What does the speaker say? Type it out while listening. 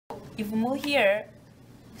if you move here,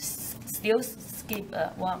 still skip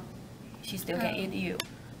one, she still can eat you.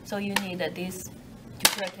 So you need this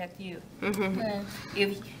to protect you.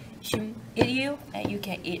 If she eat you, and you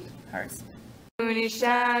can eat hers. 祝你生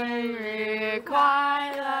日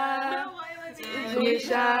快乐，祝你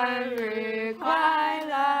生日快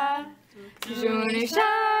乐，祝你生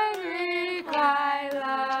日快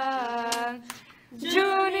乐，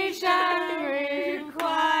祝你生日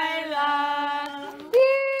快乐。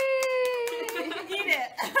Eat it.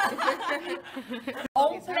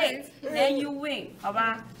 All plate, then you win. 好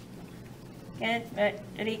吧 ？Get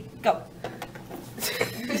ready, go.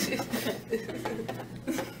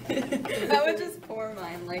 I would just pour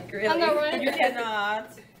mine, like, really. I'm not running. You cannot.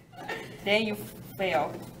 Then you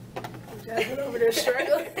fail. Jasmine over there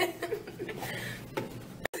struggling.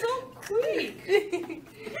 So quick.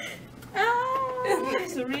 Oh,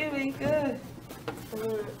 it's really good.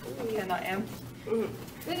 Cannot end.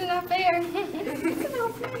 This is not fair. It's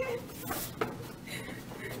not fair.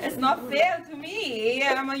 It's not fair to me.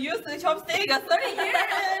 I'm used to chopstick 30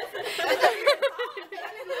 years.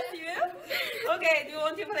 Okay, do you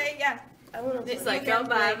want to play? Yeah. I want to It's like, come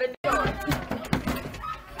by, but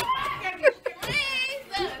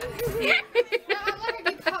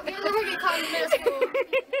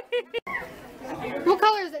What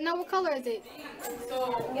color is it? No, what color is it?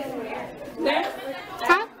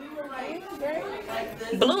 Huh?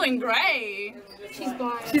 blue and gray. She's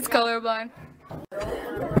blind. She's colorblind. Go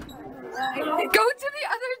to the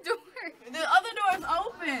other door. The other door is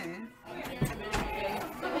open.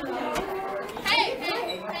 Hey!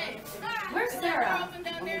 Where's Sarah? I'm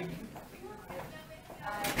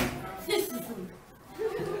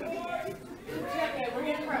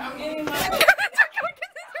getting my.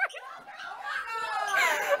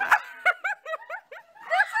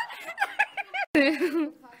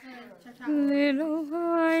 Little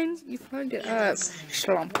Heinz, you fucked it up,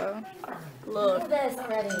 Schlumpo. Look.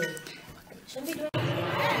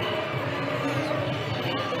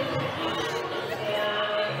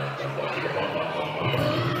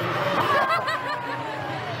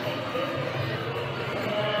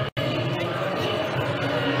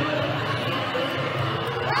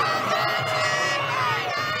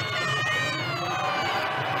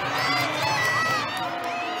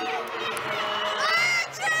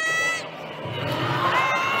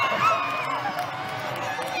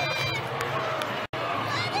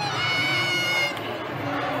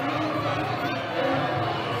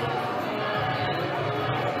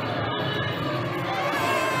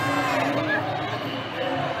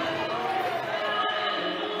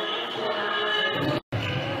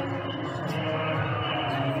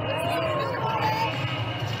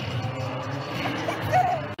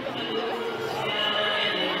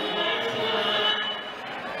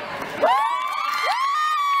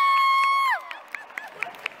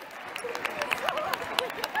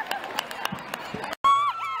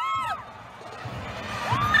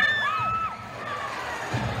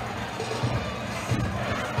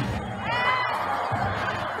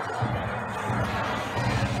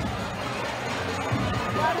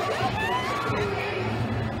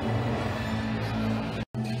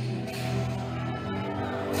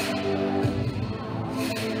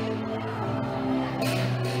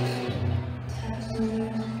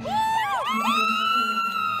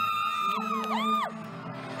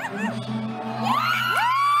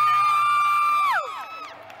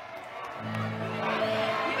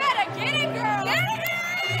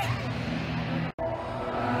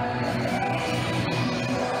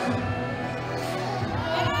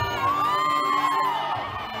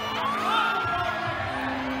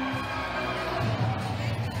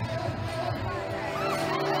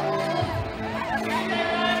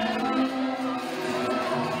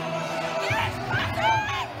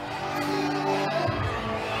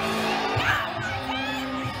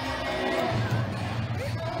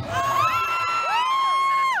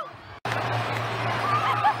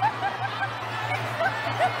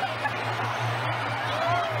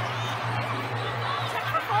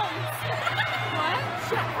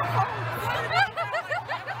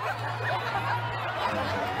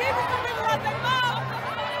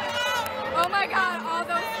 Oh my god, all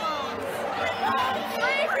those phones.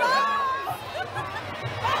 Free phones!